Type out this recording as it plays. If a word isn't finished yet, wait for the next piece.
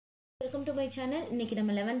Welcome to my channel. இன்னைக்கு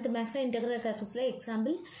நம்ம 11th maths integral calculusல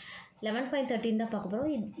example 11.13 தான் பார்க்க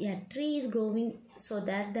போறோம். A tree is growing so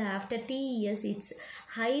that after t years its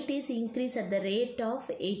height is increased at the rate of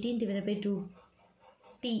 18 divided by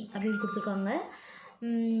 2t அப்படினு கொடுத்திருக்காங்க.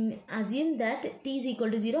 Assume that t is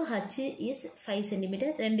equal to 0, h is 5 cm.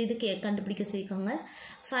 ரெண்டு இதுக்கு கண்டுபிடிக்க சொல்லிருக்காங்க.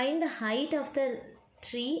 Find the height of the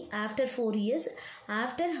tree after 4 years.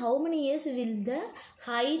 After how many years will the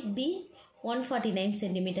height be 149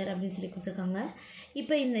 cm அப்படின்னு சொல்லி கொடுத்துருக்காங்க.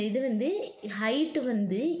 இப்போ இந்த இது வந்து ஹைட்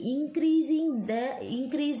வந்து இன்க்ரீசிங்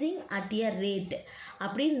அட் எ ரேட்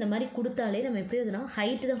அப்படி இந்த மாதிரி கொடுத்தாலே நம்ம எப்படி எழுதணும்,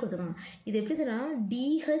 ஹைட்டு தான் கொடுத்துருக்காங்க. இது எப்படி எழுதணும்னா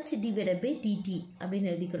டிஹெச் டிவைடட் பை டிடி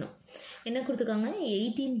அப்படின்னு எழுதிக்கணும். என்ன கொடுத்துருக்காங்க,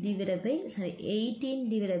 18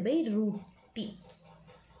 டிவைடட் பை ரூட் டி.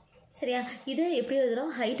 சரியா, இதை எப்படி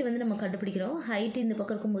எழுதுகிறோம், ஹைட்டு வந்து நம்ம கண்டுபிடிக்கிறோம். ஹைட்டு இந்த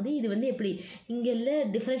பக்கம் இருக்கும்போது இது வந்து எப்படி இங்கே இல்லை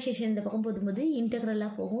டிஃப்ரென்ஷியேஷன் இந்த பக்கம் போகும்போது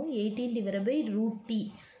இன்டெக்ரலாக போகும். 18 divided by root D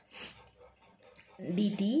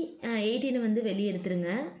DD. 18 வந்து வெளியே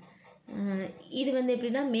எடுத்துருங்க. இது வந்து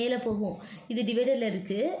எப்படின்னா மேலே போகும், இது டிவைடரில்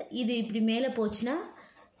இருக்குது, இது இப்படி மேலே போச்சுன்னா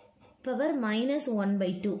பவர்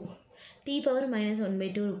 -1/2 t பவர்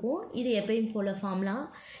 -1/2 இருக்கும். இது எப்பயும் போல் formula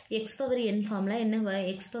X power n formula என்ன,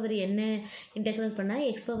 எக்ஸ் பவர் என்ன இன்டெக்ரல் பண்ணால்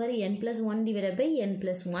X power n+1 divided by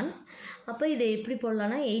n+1. அப்போ இதை எப்படி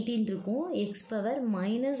போடலான்னா 18 இருக்கும், எக்ஸ் பவர்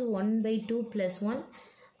 -1/2 + 1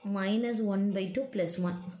 -1/2 +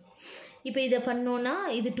 1. இப்போ இதை பண்ணோன்னா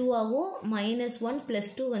இது 2 ஆகும். -1 +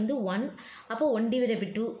 2 வந்து 1. அப்போ 1 டிவைடட் பை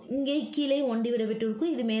 2, இங்கே கீழே 1 டிவைடட் பை 2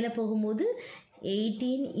 இருக்கும். இது மேலே போகும்போது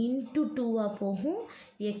 18 × 2 போகும்,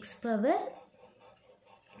 எக்ஸ் பவர்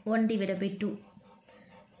 1 டிவைடட் பை 2.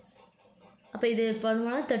 அப்போ இது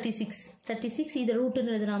பண்ணுவோம்னா 36. இது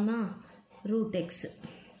ரூட்டுன்னு எழுதலாமா, ரூட் எக்ஸ்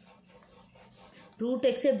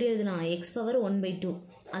எப்படி எழுதலாம், எக்ஸ் பவர் 1/2.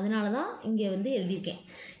 அதனால தான் இங்கே வந்து எழுதியிருக்கேன்.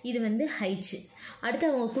 இது வந்து ஹைச். அடுத்து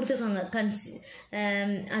அவங்க கொடுத்துருக்காங்க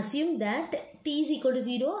assume that t is equal to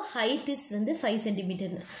 0, height is வந்து 5 cm.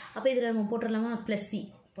 அப்போ இதில் நம்ம போட்டுடலாமா, +c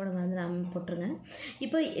போட வந்து நம்ம போட்டுருங்க.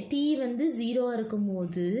 இப்போ t வந்து 0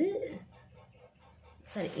 இருக்கும்போது,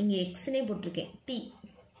 சாரி இங்கே எக்ஸ்னே போட்டிருக்கேன்,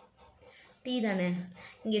 t தானே,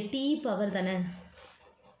 இங்கே t பவர் தானே,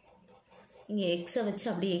 இங்கே எக்ஸை வச்சு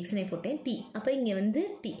அப்படியே எக்ஸ்னே போட்டேன் t. அப்போ இங்கே வந்து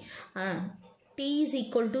t is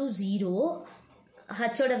equal to 0,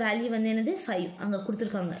 ஹச்சோட value வந்து என்னது 5 அங்கே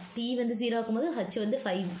கொடுத்துருக்காங்க. t வந்து 0 இருக்கும்போது ஹச் வந்து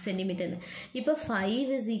 5 cm. இப்போ 5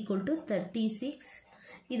 is equal to 36,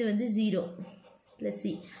 இது வந்து 0 + c.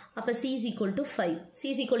 அப்போ c is equal to 5. c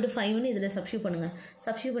is equal to 5ன்னு இதில் சப்ஸ்டியூட் பண்ணுங்கள்.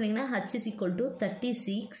 சப்ஸ்டியூட் பண்ணிங்கன்னா h is equal to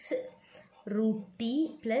 36 √t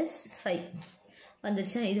 + 5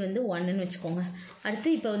 வந்துருச்சா. இது வந்து 1ன்னு வச்சுக்கோங்க. அடுத்து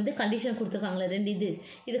இப்போ வந்து கண்டிஷன் கொடுத்துருக்காங்களே ரெண்டு,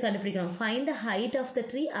 இது கண்டுபிடிக்கணும். Find the height of the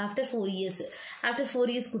tree after 4 years. After 4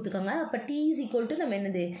 years கொடுத்துருக்காங்க. அப்போ t is equal to நம்ம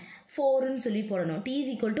என்னது 4ன்னு சொல்லி போடணும். t is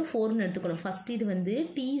equal to 4ன்னு எடுத்துக்கணும். ஃபஸ்ட் இது வந்து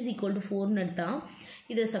t is equal to 4ன்னு எடுத்தால்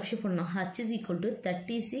இதை சப்ஸ்டியூட் பண்ணணும். h is equal to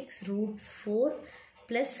 36 √4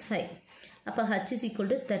 + 5. அப்போ h is equal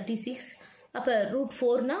to 36. அப்போ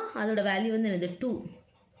 √4னா அதோட வேல்யூ வந்து என்னது 2,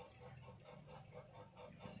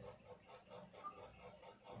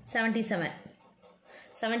 77.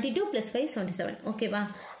 72 + 5 77. ஓகேவா.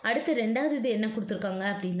 அடுத்து ரெண்டாவது இது என்ன கொடுத்துருக்காங்க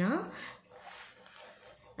அப்படின்னா,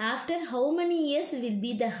 after how many years will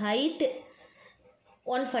be the height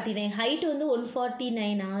 149. Height வந்து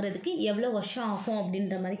 149 ஆகிறதுக்கு எவ்வளோ வருஷம் ஆகும்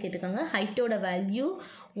அப்படின்ற மாதிரி கேட்டிருக்காங்க. ஹைட்டோட வேல்யூ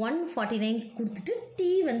 149 கொடுத்துட்டு டி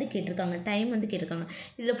வந்து கேட்டிருக்காங்க, டைம் வந்து கேட்டிருக்காங்க.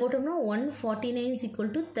 இதில் போட்டோம்னா 149 is equal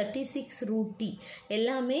to 36 √t.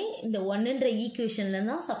 எல்லாமே இந்த 1ன்ற ஈக்குவேஷனில்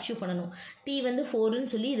தான் சப்ஸ்டியூட் பண்ணணும். டி வந்து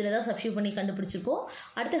 4ன்னு சொல்லி இதில் தான் சப்ஸ்டியூட் பண்ணி கண்டுபிடிச்சிருக்கோம்.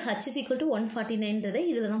 அடுத்து h is equal to 149ன்றதை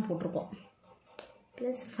இதில் தான் போட்டிருக்கோம்.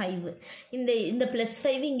 +5. இந்த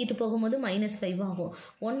 +5 இங்கிட்டு போகும்போது -5 ஆகும்.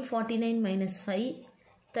 149 - 5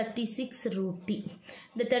 36 √t.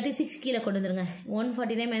 இந்த 36 கீழே கொண்டு வந்துருங்க.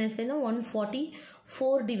 149 - 5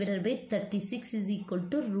 144 divided by 36 is equal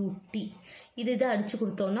to √t. இதை அடித்து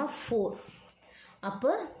கொடுத்தோன்னா 4.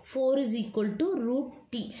 அப்போ 4 is equal to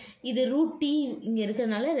 √t. இது √t இங்கே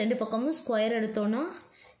இருக்கிறதுனால ரெண்டு பக்கமும் ஸ்கொயர் எடுத்தோன்னா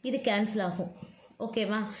இது கேன்சல் ஆகும்.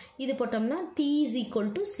 ஓகேவா. இது போட்டோம்னா t is equal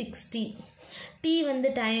to 16. t வந்து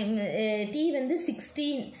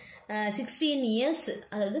 16 இயர்ஸ்,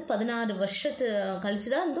 அதாவது 16 வருஷத்து கழிச்சு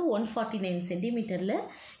தான் வந்து 149 சென்டிமீட்டரில்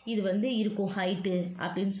இது வந்து இருக்கும் ஹைட்டு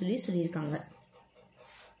அப்படின்னு சொல்லியிருக்காங்க.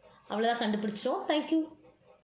 அவ்வளோதான், கண்டுபிடிச்சிட்டோம். தேங்க்யூ.